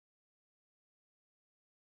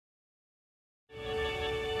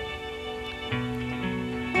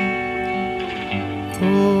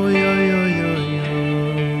Oh, yo, yo, yo, yo.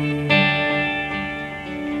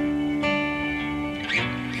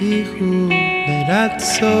 Ihu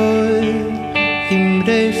leratzoi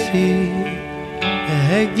imrefi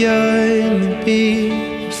ehegyoi mipi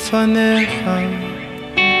fanecha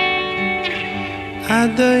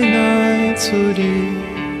Adonai tzuri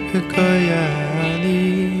v'koyali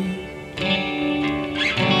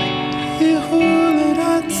Ihu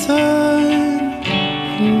leratzoi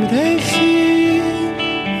imrefi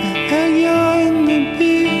ehegyoi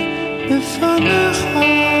mipi fanecha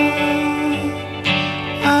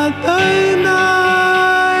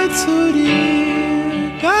Adonai tzuri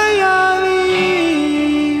v'koyali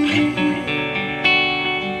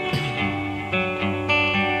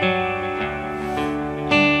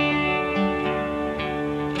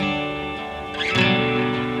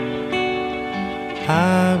I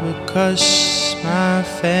would crush my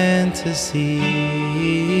fantasies.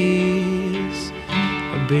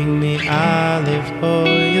 Bring me olive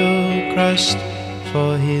oil crushed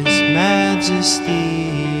for His Majesty,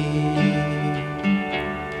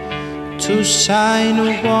 to shine a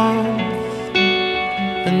warmth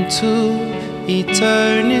unto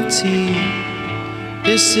eternity.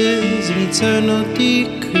 This is an eternal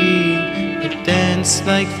decree. But dance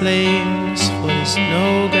like flames, for there's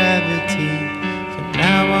no gravity.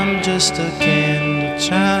 Now I'm just a candle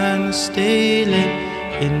trying to stay lit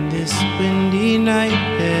in this windy night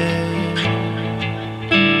there.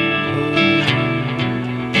 Oh.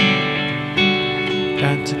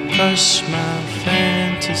 Got to crush my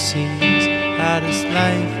fantasies. How this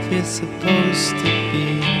life is supposed to be,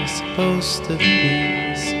 supposed to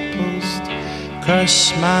be, supposed to crush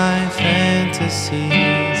my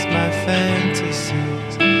fantasies, my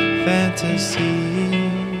fantasies, fantasies.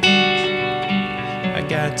 I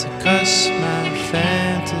got to cuss my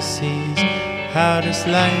fantasies. How this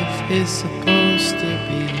life is supposed to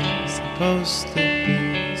be, supposed to be,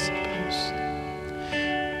 supposed to.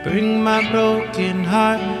 Bring my broken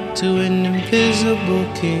heart to an invisible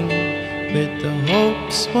king, with the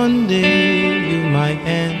hopes one day you might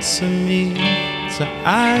answer me. So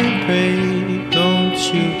I pray, don't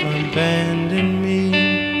you abandon me,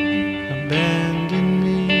 abandon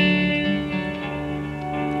me.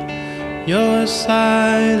 Your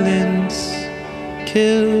silence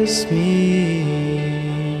kills me,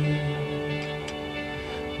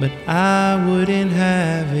 but I wouldn't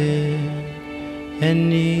have it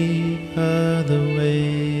any other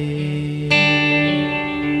way.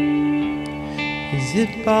 Is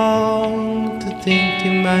it wrong to think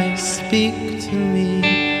you might speak to me?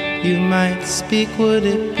 You might speak, would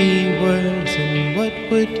it be words? And what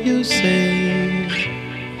would you say?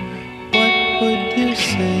 What would you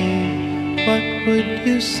say? What would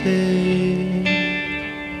you say?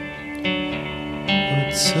 Oh,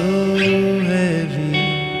 it's so heavy,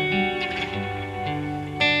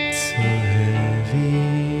 it's so heavy,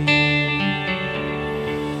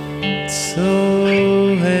 it's so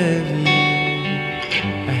heavy,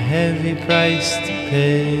 a heavy price to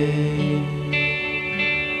pay.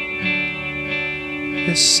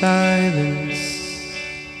 Your silence